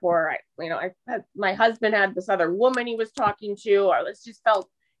relationship where my husband had this other woman he was talking to, or I just felt,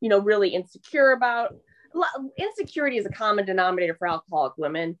 really insecure about. Insecurity is a common denominator for alcoholic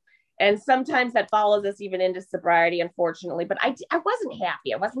women. And sometimes that follows us even into sobriety, unfortunately. But I wasn't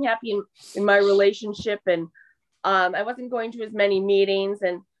happy. I wasn't happy in my relationship. And I wasn't going to as many meetings.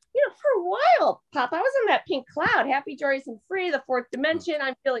 And, for a while, Pop, I was in that pink cloud, happy, joyous, and free, the fourth dimension.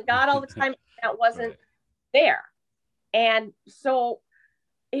 I'm feeling God all the time. That wasn't there. And so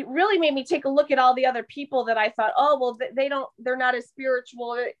it really made me take a look at all the other people that I thought, oh, well, they're not as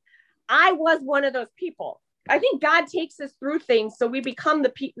spiritual. I was one of those people. I think God takes us through things so we become the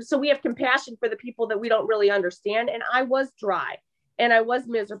people, so we have compassion for the people that we don't really understand. And I was dry and I was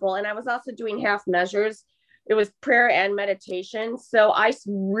miserable. And I was also doing half measures. It was prayer and meditation. So I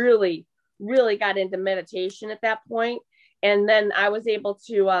really, really got into meditation at that point. And then I was able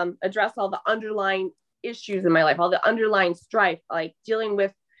to address all the underlying issues in my life, all the underlying strife, like dealing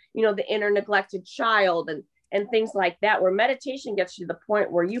with, the inner neglected child and things like that, where meditation gets you to the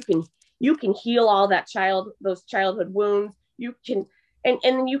point where you can heal all those childhood wounds. You can,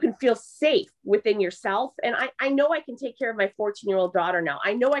 and you can feel safe within yourself. And I know I can take care of my 14-year-old daughter now.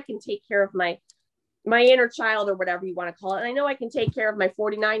 I know I can take care of my inner child, or whatever you want to call it. And I know I can take care of my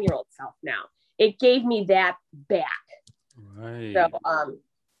 49-year-old self now. It gave me that back. Right.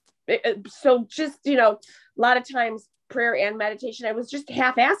 So just, a lot of times prayer and meditation, I was just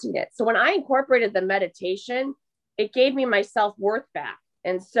half-assing it. So when I incorporated the meditation, it gave me my self-worth back.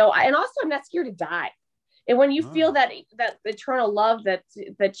 And so, and also I'm not scared to die. And when you feel that eternal love that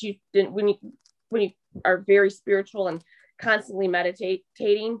you didn't, when you are very spiritual and constantly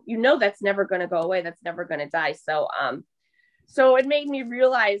meditating, that's never going to go away. That's never going to die. So it made me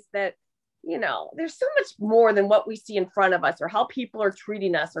realize that, there's so much more than what we see in front of us, or how people are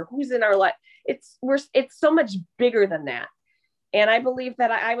treating us, or who's in our life. It's so much bigger than that. And I believe that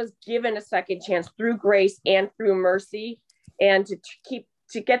I was given a second chance through grace and through mercy, and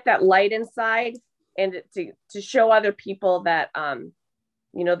to get that light inside, and to show other people that,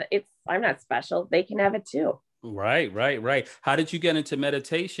 that I'm not special. They can have it too. Right. How did you get into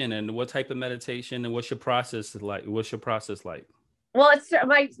meditation, and what type of meditation, and what's your process like? Well, it's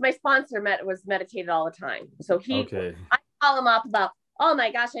my sponsor was meditated all the time. So I call him up about, oh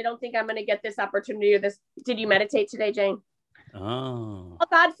my gosh, I don't think I'm going to get this opportunity or this. Did you meditate today, Jane? Oh. Call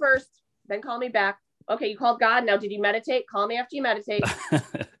God first, then call me back. Okay, you called God. Now, did you meditate? Call me after you meditate.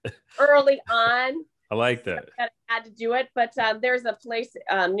 Early on. I like that. I had to do it. But there's a place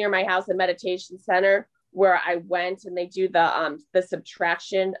near my house, a meditation center, where I went, and they do the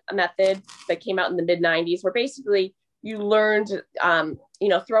subtraction method that came out in the mid-90s, where basically you learn to,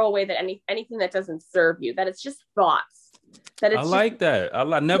 throw away anything that doesn't serve you, that it's just thoughts. That it's that.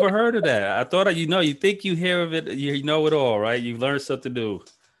 I never heard of that. I thought, you think you hear of it, you know it all, right? You've learned something new.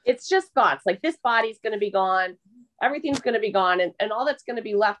 It's just thoughts. Like, this body's going to be gone. Everything's going to be gone. And all that's going to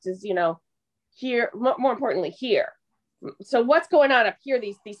be left is, here, more importantly, here. So what's going on up here?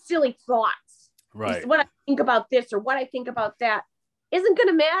 These silly thoughts. Right. What I think about this or what I think about that isn't going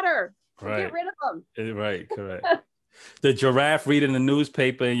to matter. Right. Get rid of them. Right. Correct. The giraffe reading the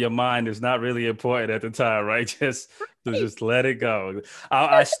newspaper in your mind is not really important at the time, right? Just let it go.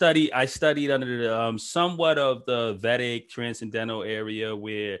 I studied under the somewhat of the Vedic transcendental area,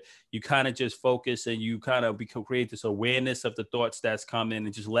 where you kind of just focus and you kind of create this awareness of the thoughts that's coming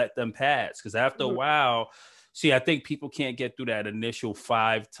and just let them pass. Because after a while, I think people can't get through that initial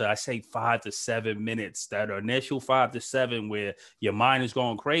 5 to 7 minutes, that initial 5 to 7 where your mind is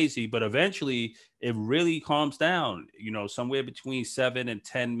going crazy, but eventually it really calms down. Somewhere between 7 and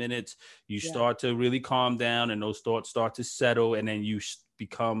 10 minutes, you start to really calm down, and those thoughts start to settle, and then you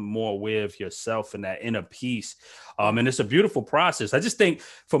become more aware of yourself and that inner peace. And it's a beautiful process. I just think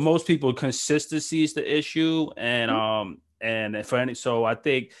for most people, consistency is the issue. So I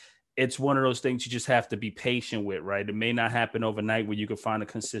think it's one of those things you just have to be patient with, right? It may not happen overnight where you can find a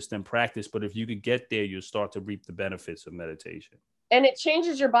consistent practice, but if you could get there, you'll start to reap the benefits of meditation. And it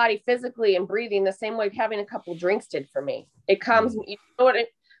changes your body physically and breathing the same way having a couple drinks did for me. It comes,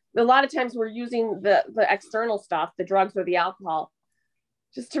 a lot of times we're using the external stuff, the drugs or the alcohol,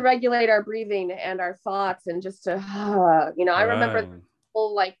 just to regulate our breathing and our thoughts, and just to, I remember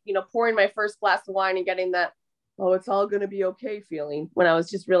pouring my first glass of wine and getting that, oh, it's all going to be okay feeling, when I was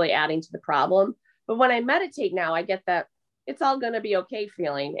just really adding to the problem. But when I meditate now, I get that it's all going to be okay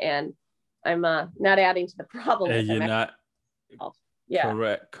feeling, and I'm not adding to the problem. And you're not.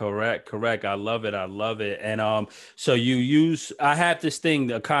 Yeah. Correct. I love it. And so I have this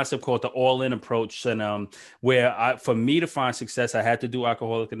thing, a concept called the all-in approach. And where for me to find success, I had to do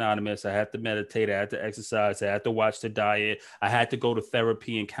Alcoholics Anonymous. I had to meditate. I had to exercise. I had to watch the diet. I had to go to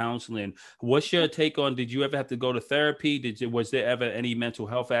therapy and counseling. What's your take on, did you ever have to go to therapy? Was there ever any mental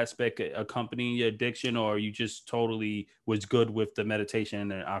health aspect accompanying your addiction, or you just totally was good with the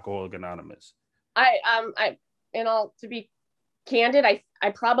meditation and Alcoholics Anonymous? To be candid, I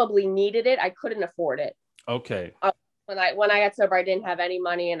probably needed it. I couldn't afford it. Okay. When I got sober, I didn't have any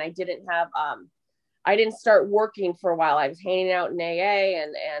money, and I didn't have I didn't start working for a while. I was hanging out in AA,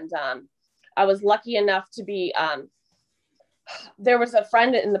 and I was lucky enough to be there was a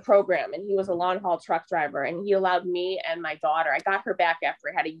friend in the program, and he was a long haul truck driver, and he allowed me and my daughter, I got her back after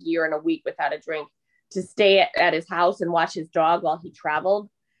I had a year and a week without a drink, to stay at his house and watch his dog while he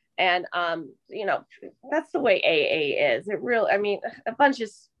traveled. And, that's the way AA is. It really, a bunch of,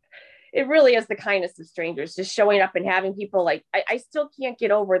 it really is the kindness of strangers, just showing up and having people like, I still can't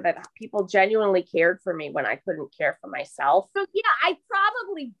get over that people genuinely cared for me when I couldn't care for myself. So yeah, I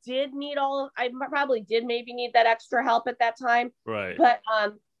probably did maybe need that extra help at that time. Right. But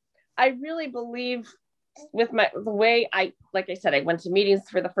I really believe with the way like I said, I went to meetings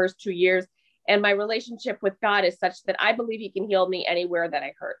for the first 2 years, and my relationship with God is such that I believe he can heal me anywhere that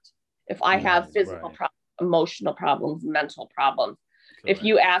I hurt. If I have physical problems, emotional problems, mental problems, if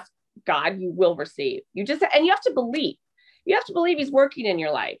you ask God, you will receive. You have to believe. You have to believe he's working in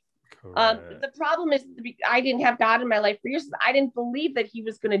your life. The problem is I didn't have God in my life for years. I didn't believe that he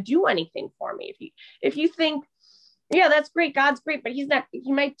was going to do anything for me. If you think, yeah, that's great, God's great, but he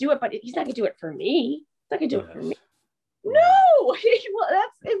might do it, but he's not going to do it for me. He's not going to do it for me. No, well,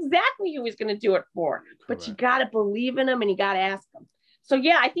 that's exactly who he's going to do it for. Correct. But you got to believe in him, and you got to ask him. So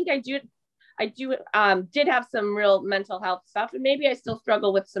yeah, I think I did have some real mental health stuff, and maybe I still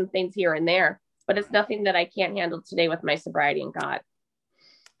struggle with some things here and there, but it's nothing that I can't handle today with my sobriety and God.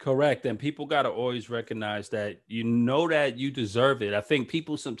 Correct. And people got to always recognize that, that you deserve it. I think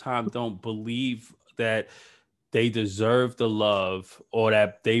people sometimes don't believe that they deserve the love, or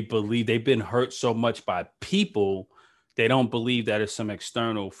that they believe they've been hurt so much by people. They don't believe that it's some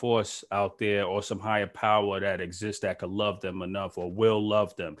external force out there or some higher power that exists that could love them enough or will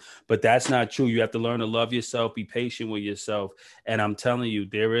love them. But that's not true. You have to learn to love yourself, be patient with yourself. And I'm telling you,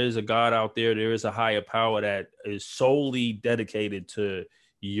 there is a God out there. There is a higher power that is solely dedicated to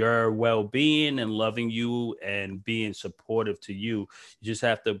your well-being and loving you and being supportive to you. You just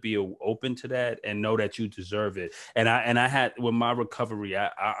have to be open to that and know that you deserve it. And I had, with my recovery,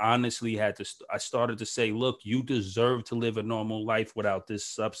 I honestly I started to say, look, you deserve to live a normal life without this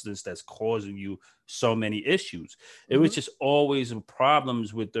substance that's causing you so many issues. It was just always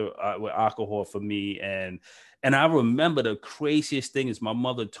problems with with alcohol for me. And I remember the craziest thing is my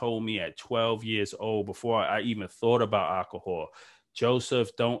mother told me at 12 years old, before I even thought about alcohol,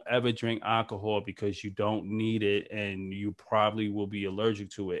 Joseph, don't ever drink alcohol because you don't need it and you probably will be allergic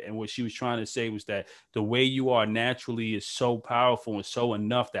to it. And what she was trying to say was that the way you are naturally is so powerful and so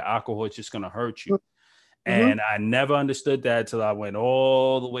enough that alcohol is just going to hurt you. And I never understood that till I went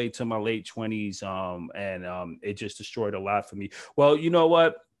all the way to my late 20s. And it just destroyed a lot for me. Well, you know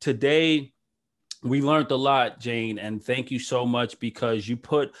what? Today, we learned a lot, Jane, and thank you so much, because you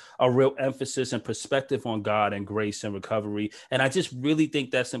put a real emphasis and perspective on God and grace and recovery. And I just really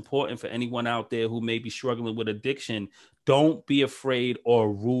think that's important for anyone out there who may be struggling with addiction. Don't be afraid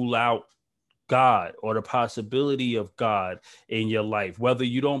or rule out God or the possibility of God in your life. Whether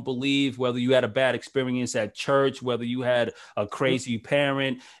you don't believe, whether you had a bad experience at church, whether you had a crazy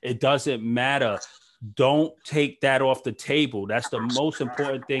parent, it doesn't matter. Don't take that off the table. That's the most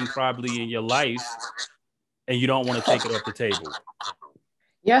important thing probably in your life, and you don't want to take it off the table.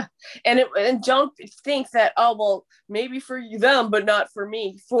 Yeah. And don't think that, oh, well, maybe for them, but not for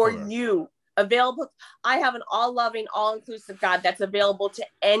me, for Correct. You. Available. I have an all-loving, all-inclusive God that's available to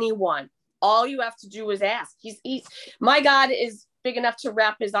anyone. All you have to do is ask. My God is big enough to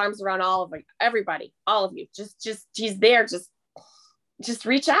wrap his arms around all of everybody, all of you. Just he's there. Just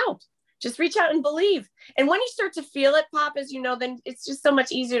reach out. Just reach out and believe. And when you start to feel it, Pop, as you know, then it's just so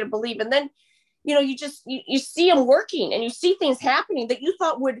much easier to believe. And then, you see them working, and you see things happening that you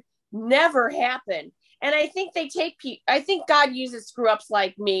thought would never happen. And I think I think God uses screw ups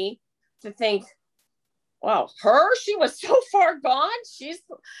like me to think, well, she was so far gone.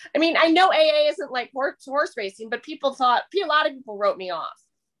 I know AA isn't like horse racing, but a lot of people wrote me off.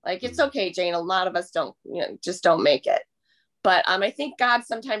 Like, it's okay, Jane. A lot of us don't, just don't make it. But I think God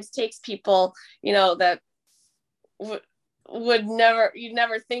sometimes takes people, that you'd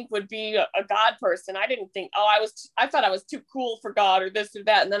never think would be a God person. I didn't think, I thought I was too cool for God or this or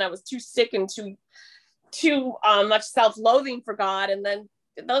that. And then I was too sick and too much self-loathing for God. And then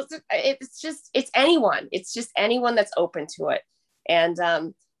it's anyone. It's just anyone that's open to it. And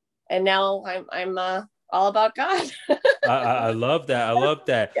now I'm all about God. I love that. I love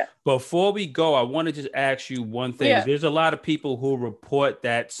that. Yeah. Before we go, I want to just ask you one thing. Yeah. There's a lot of people who report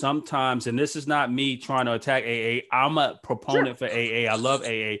that sometimes, and this is not me trying to attack AA. I'm a proponent for AA. I love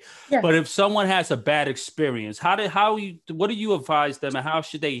AA. Yeah. But if someone has a bad experience, what do you advise them, and how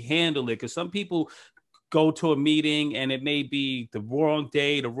should they handle it? Because some people go to a meeting and it may be the wrong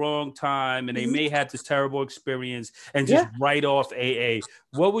day, the wrong time, and they may have this terrible experience and just write off AA.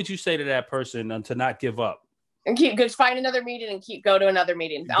 What would you say to that person to not give up? And find another meeting and go to another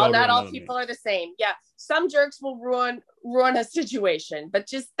meeting. Not all people are the same. Yeah. Some jerks will ruin a situation, but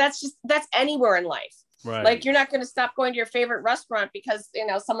that's anywhere in life. Right. Like, you're not going to stop going to your favorite restaurant because,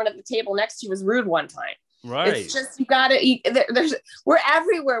 someone at the table next to you was rude one time. Right. It's just, we're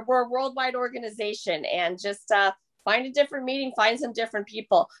everywhere. We're a worldwide organization, and just find a different meeting, find some different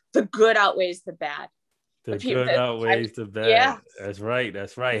people. The good outweighs the bad. The good outweighs the bad. Yeah. That's right.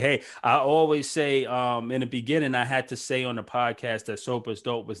 That's right. Hey, I always say in the beginning, I had to say on the podcast that Sober is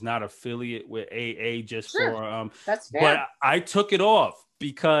Dope was not affiliate with AA just for that's fair. But I took it off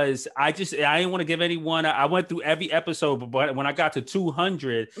because I didn't want to give anyone. I went through every episode, but when I got to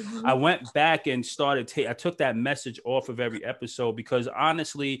 200, I went back and I took that message off of every episode because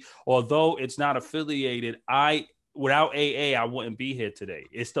honestly, although it's not affiliated, without AA, I wouldn't be here today.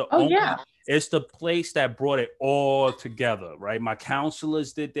 It's the it's the place that brought it all together, right? My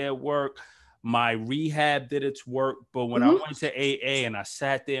counselors did their work. My rehab did its work. But when I went to AA and I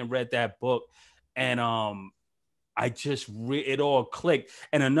sat there and read that book, and it all clicked.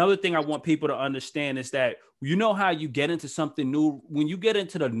 And another thing I want people to understand is that, you know how you get into something new, when you get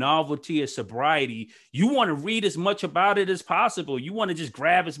into the novelty of sobriety, you want to read as much about it as possible. You want to just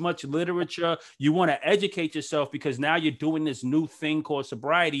grab as much literature. You want to educate yourself because now you're doing this new thing called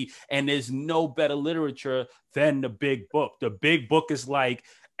sobriety, and there's no better literature than the big book. The big book is like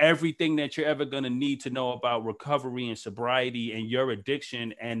everything that you're ever going to need to know about recovery and sobriety and your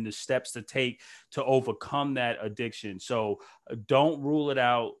addiction and the steps to take to overcome that addiction. So don't rule it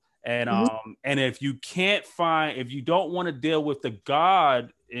out. And and if you don't want to deal with the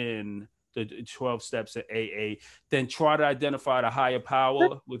God in the 12 steps of AA, then try to identify the higher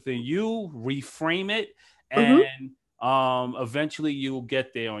power within you, reframe it, and eventually you'll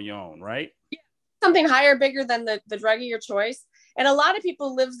get there on your own, right? Something higher, bigger than the drug of your choice. And a lot of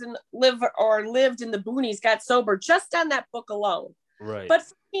people lived in the boonies, got sober just on that book alone. Right. But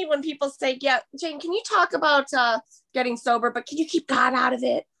for me, when people say, yeah, Jane, can you talk about getting sober, but can you keep God out of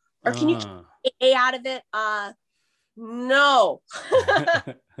it? Or can you keep AA out of it? No,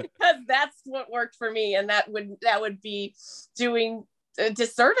 because that's what worked for me. And that would be doing a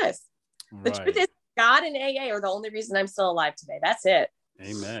disservice. Right. The truth is, God and AA are the only reason I'm still alive today. That's it.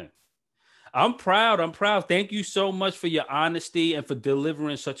 Amen. I'm proud. Thank you so much for your honesty and for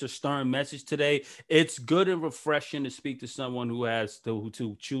delivering such a stern message today. It's good and refreshing to speak to someone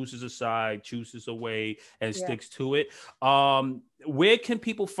who chooses a side, chooses a way, and sticks to it. Where can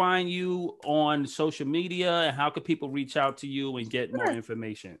people find you on social media, and how can people reach out to you and get more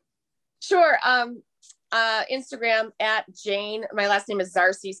information? Sure. Instagram at Jane. My last name is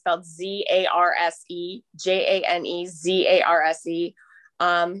Zarse, spelled Zarse, Janezarse.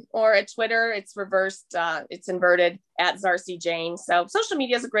 Or at Twitter, it's reversed, it's inverted, at Zarse Jane. So social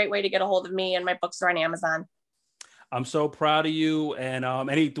media is a great way to get a hold of me, and my books are on Amazon. I'm so proud of you. And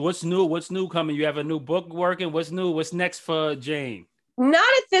what's new? What's new coming? You have a new book working. What's new? What's next for Jane? Not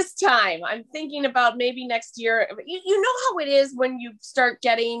at this time. I'm thinking about maybe next year. You know how it is when you start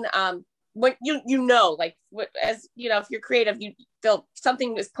getting when as you know, if you're creative, you feel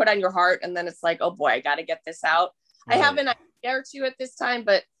something is put on your heart, and then it's like, oh boy, I got to get this out. Right. I have an idea or two at this time,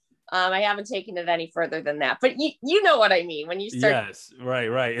 but I haven't taken it any further than that. But you know what I mean when you start. Yes,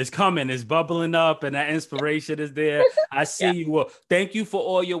 right. It's coming. It's bubbling up, and that inspiration is there. I see you. Well, thank you for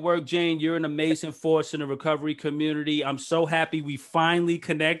all your work, Jane. You're an amazing force in the recovery community. I'm so happy we finally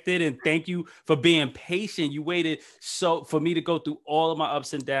connected, and thank you for being patient. You waited for me to go through all of my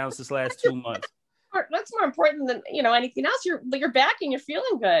ups and downs this last 2 months. That's more important than anything else. You're back and you're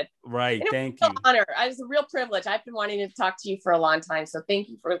feeling good. Right. Thank you. Honor. It was a real privilege. I've been wanting to talk to you for a long time. So thank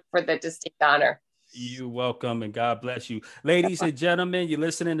you for the distinct honor. You're welcome, and God bless you. Ladies and gentlemen, you're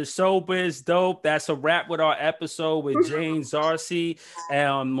listening to Sober is Dope. That's a wrap with our episode with Jane Zarse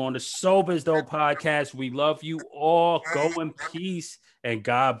on the Sober is Dope podcast. We love you all. Go in peace and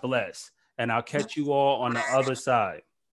God bless. And I'll catch you all on the other side.